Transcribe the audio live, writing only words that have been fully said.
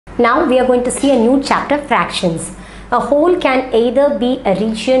Now we are going to see a new chapter, fractions. A whole can either be a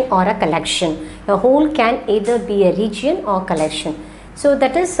region or a collection. A whole can either be a region or collection. So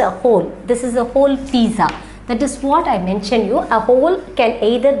that is a whole. This is a whole pizza. That is what I mentioned you. A whole can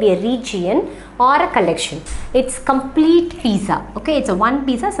either be a region or a collection. It's complete pizza. Okay, it's a one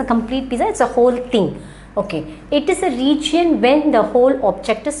pizza, it's a complete pizza, it's a whole thing. Okay, it is a region when the whole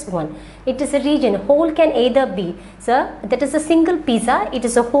object is one. It is a region. Whole can either be, sir, that is a single pizza, it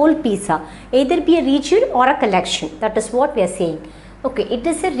is a whole pizza. Either be a region or a collection. That is what we are saying. Okay, it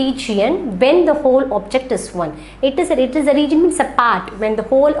is a region when the whole object is one. It is a region means a part when the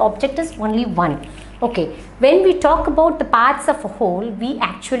whole object is only one. Okay, when we talk about the parts of a whole, we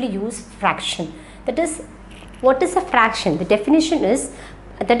actually use fraction. That is, what is a fraction? The definition is,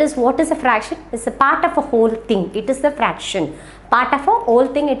 that is, what is a fraction? It's a part of a whole thing. It is the fraction. Part of a whole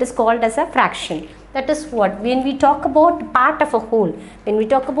thing, it is called as a fraction. That is what, when we talk about part of a whole, when we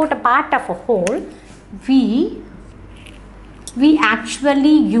talk about a part of a whole, we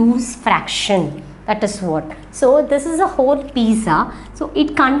actually use fraction. That is what. So this is a whole pizza. So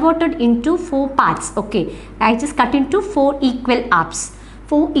it converted into 4 parts. Okay, I just cut into 4 equal halves.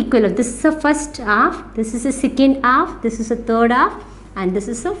 4 equal. This is the first half. This is the second half. This is the third half. And this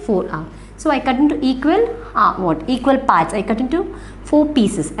is a 4 half. So I cut into equal equal parts. I cut into 4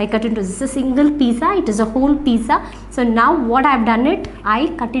 pieces. I cut into, this is a single pizza, it is a whole pizza. So now what I have done it, I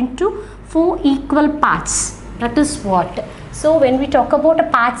cut into 4 equal parts. That is what. So when we talk about the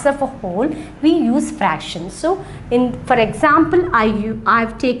parts of a whole, we use fractions. So for example,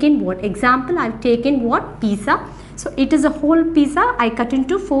 I've taken what? Example, I've taken what? Pizza. So it is a whole pizza. I cut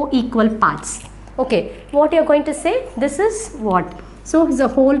into 4 equal parts. Okay, what you're going to say? This is what? So it's a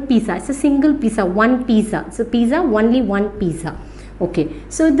whole pizza. It's a single pizza, one pizza. So pizza, only one pizza. Okay,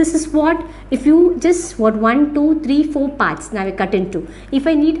 so this is what, if you just what, 1, 2, 3, 4 parts. Now I cut into. If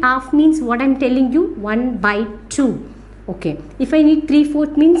I need half means what I'm telling you, 1/2. Okay, if I need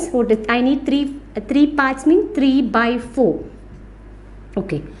 3/4 means what? I need 3 parts means 3/4.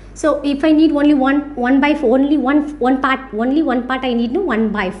 Okay, so if I need only 1/4, only one part I need, no,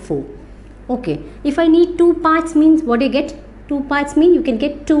 1/4. Okay, if I need 2 parts means what do you get? 2 parts mean you can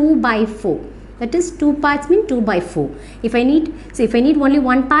get 2/4. That is 2 parts mean 2/4. If I need only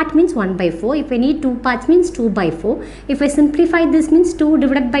 1 part means 1/4. If I need 2 parts means 2/4. If I simplify this means 2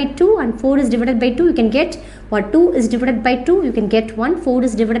 divided by 2 and 4 is divided by 2, you can get what? 2 is divided by 2, you can get 1. 4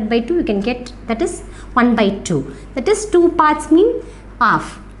 is divided by 2, you can get, that is 1/2. That is 2 parts mean half,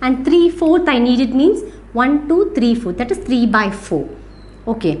 and 3/4 I needed means 1, 2, 3/4. That is 3/4.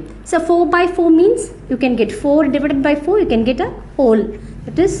 Okay, so 4/4 means you can get 4 divided by 4, you can get a whole.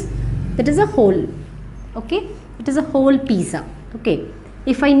 That is a whole. Okay, it is a whole pizza. Okay,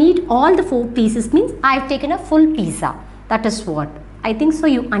 if I need all the 4 pieces means I have taken a full pizza. That is what. I think so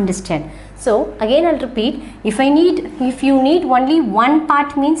you understand. So again I'll repeat, if you need only 1 part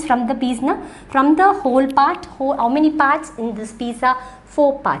means from the pizza, from the whole part, how many parts in this pizza?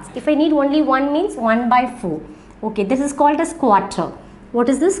 4 parts. If I need only 1 means 1/4. Okay, this is called as quarter. What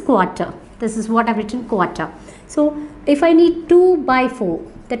is this? Quarter. This is what I've written, quarter. So if I need 2/4,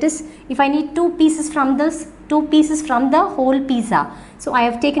 that is, if I need 2 pieces from this, 2 pieces from the whole pizza. So I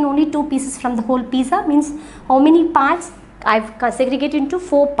have taken only 2 pieces from the whole pizza, means how many parts? I've segregated into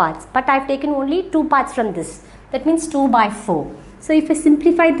 4 parts, but I've taken only 2 parts from this. That means 2/4. So if I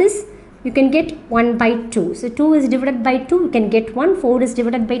simplify this, you can get 1/2. So 2 is divided by 2, you can get 1. 4 is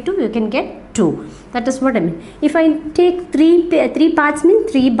divided by 2, you can get 2. That is what I mean. If I take 3 parts means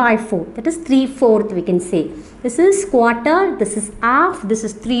 3/4. That is 3/4 we can say. This is quarter, this is half, this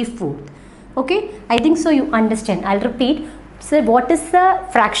is 3/4. Okay, I think so you understand. I'll repeat. So what is the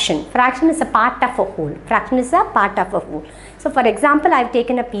fraction? Fraction is a part of a whole. Fraction is a part of a whole. So for example, I've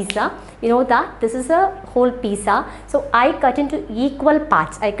taken a pizza. You know that this is a whole pizza. So I cut into equal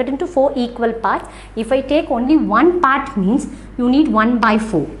parts. I cut into 4 equal parts. If I take only 1 part means you need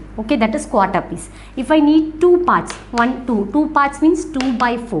 1/4. Okay, that is quarter piece. If I need 2 parts, 1, 2 parts means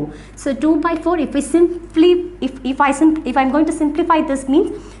 2/4. So 2/4, if I'm going to simplify this means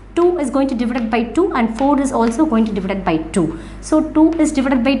 2 is going to divide by 2 and 4 is also going to divide by 2. So 2 is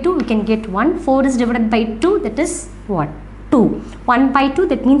divided by 2, we can get 1. 4 is divided by 2, that is what? 2. 1/2,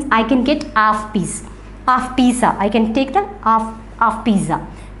 that means I can get half piece. Half pizza. I can take the half pizza.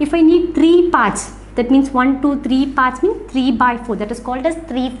 If I need 3 parts, that means 1, 2, 3 parts means 3/4. That is called as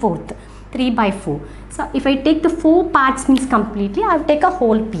 3/4. 3/4. So if I take the 4 parts means completely, I will take a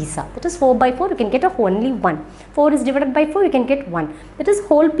whole pizza. That is 4/4, you can get only 1. 4 is divided by 4, you can get 1. That is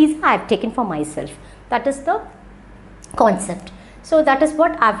whole pizza I have taken for myself. That is the concept. So that is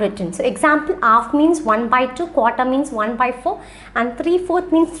what I've written. So example, half means 1/2, quarter means 1/4, and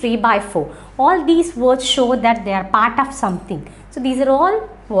 3/4 means 3/4. All these words show that they are part of something. So these are all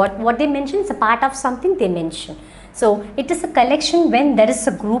what they mention is a part of something they mention. So it is a collection when there is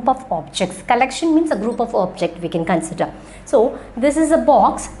a group of objects. Collection means a group of objects we can consider. So this is a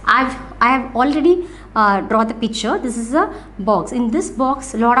box. I have already draw the picture. This is a box. In this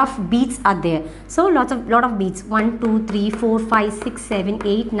box, lot of beads are there. So lot of beads. 1, 2, 3, 4, 5, 6, 7,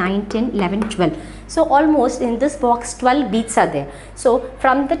 8, 9, 10, 11, 12. So almost in this box 12 beads are there. So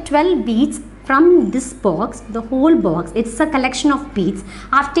from the 12 beads, from this box, the whole box, it's a collection of beads.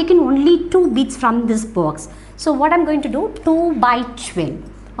 I've taken only 2 beads from this box. So what I'm going to do, 2/12.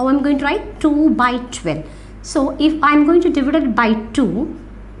 How I'm going to write 2/12. So if I'm going to divide it by 2,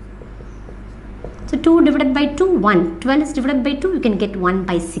 so 2 divided by 2, 1. 12 is divided by 2, you can get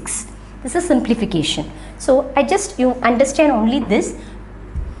 1/6. This is simplification. So you understand only this.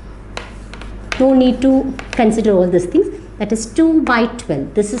 No need to consider all these things. That is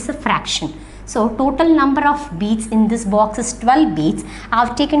 2/12. This is a fraction. So total number of beads in this box is 12 beads. I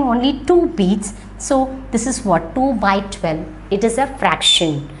have taken only 2 beads. So this is what, 2/12. It is a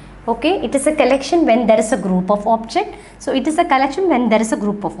fraction. Okay, it is a collection when there is a group of objects. So it is a collection when there is a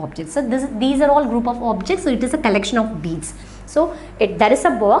group of objects. So these are all group of objects. So it is a collection of beads. So there is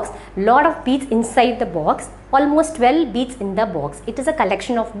a box, lot of beads inside the box, almost 12 beads in the box. It is a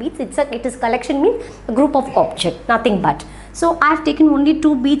collection of beads. It is collection means a group of object, nothing but. So I have taken only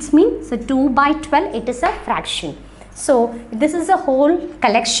 2 beads means, so 2/12, it is a fraction. So this is a whole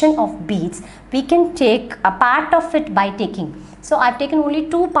collection of beads. We can take a part of it by taking. So I have taken only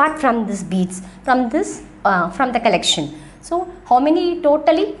 2 parts from this beads, from the collection. So how many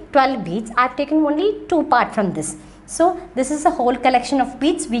totally? 12 beads. I have taken only 2 parts from this. So this is a whole collection of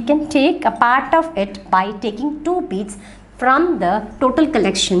beads. We can take a part of it by taking 2 beads from the total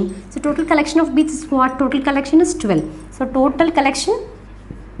collection. So total collection of beads is what? Total collection is 12. So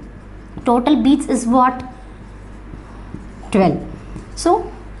total beads is what? 12. So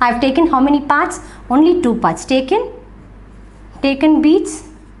I have taken how many parts? Only 2 parts. Taken beads.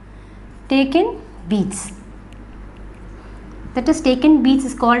 That is, taken beads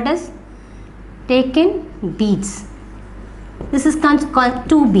is called as taken beads. This is called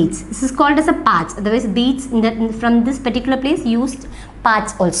 2 beads. This is called as a parts. Otherwise beads from this particular place used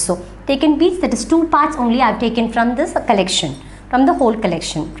parts also. Taken beads, that is 2 parts only I have taken from this collection. From the whole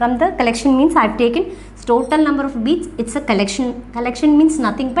collection. From the collection means I have taken total number of beads. It's a collection. Collection means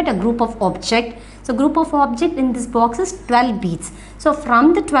nothing but a group of object. So group of object in this box is 12 beads. So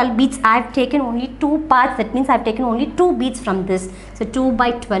from the 12 beads I have taken only 2 parts. That means I have taken only 2 beads from this. So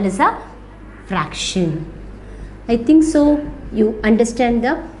 2/12 is a fraction. I think so you understand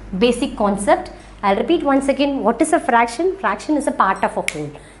the basic concept. I'll repeat once again, what is a fraction? Fraction is a part of a whole.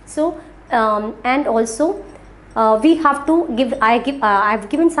 So and also we have to give, I've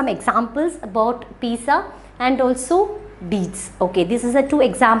given some examples about pizza and also beads. Okay, this is a 2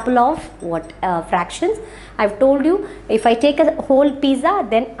 example of what fractions. I've told you, if I take a whole pizza,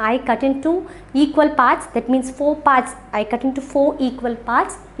 then I cut into equal parts. That means 4 parts. I cut into 4 equal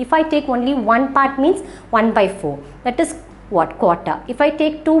parts. If I take only 1 part means 1/4. That is what? Quarter. If I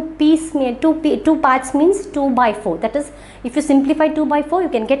take 2 parts means 2/4. That is, if you simplify 2/4, you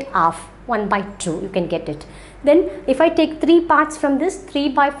can get half. 1/2, you can get it. Then if I take 3 parts from this,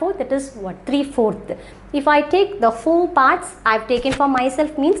 3/4, that is what? 3/4. If I take the 4 parts I have taken for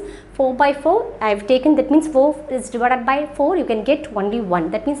myself means 4/4 I have taken, that means 4 is divided by 4, you can get only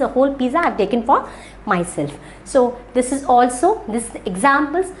 1. That means the whole pizza I have taken for myself. So this is also, this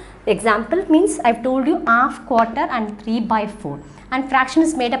examples. Example means I have told you half, quarter and 3/4. And fraction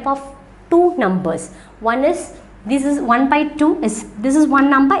is made up of 2 numbers. One is, this is 1/2 is, this is one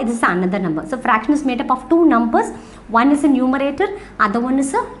number, this is another number. So fraction is made up of 2 numbers. One is a numerator, other one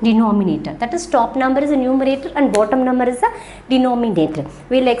is a denominator. That is, top number is a numerator and bottom number is a denominator.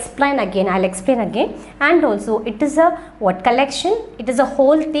 We'll explain again, I'll explain again. And also it is a what? Collection. It is a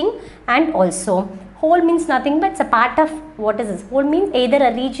whole thing, and also whole means nothing but it's a part of, what is this? Whole means either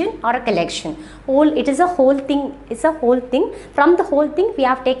a region or a collection. Whole, it is a whole thing. It's a whole thing. From the whole thing we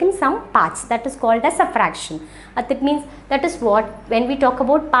have taken some parts. That is called as a fraction. That means, that is what, when we talk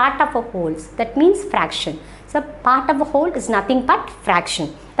about part of a whole, that means fraction. So part of a whole is nothing but fraction.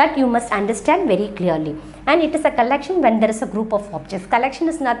 That you must understand very clearly. And it is a collection when there is a group of objects. Collection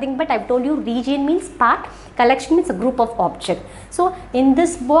is nothing but, I've told you, region means part, collection means a group of objects. So in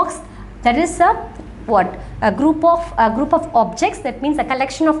this box there is a what? A group of objects. That means a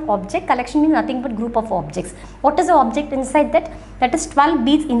collection of objects. Collection means nothing but group of objects. What is the object inside that? That is 12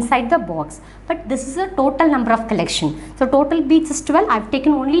 beads inside the box. But this is a total number of collection. So total beads is 12. I have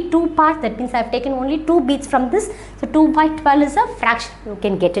taken only 2 parts. That means I have taken only 2 beads from this. So 2 by 12 is a fraction. You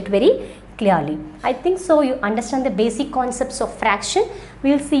can get it very clearly. I think so you understand the basic concepts of fraction.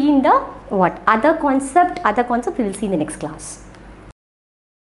 We will see in the what? Other concept we will see in the next class.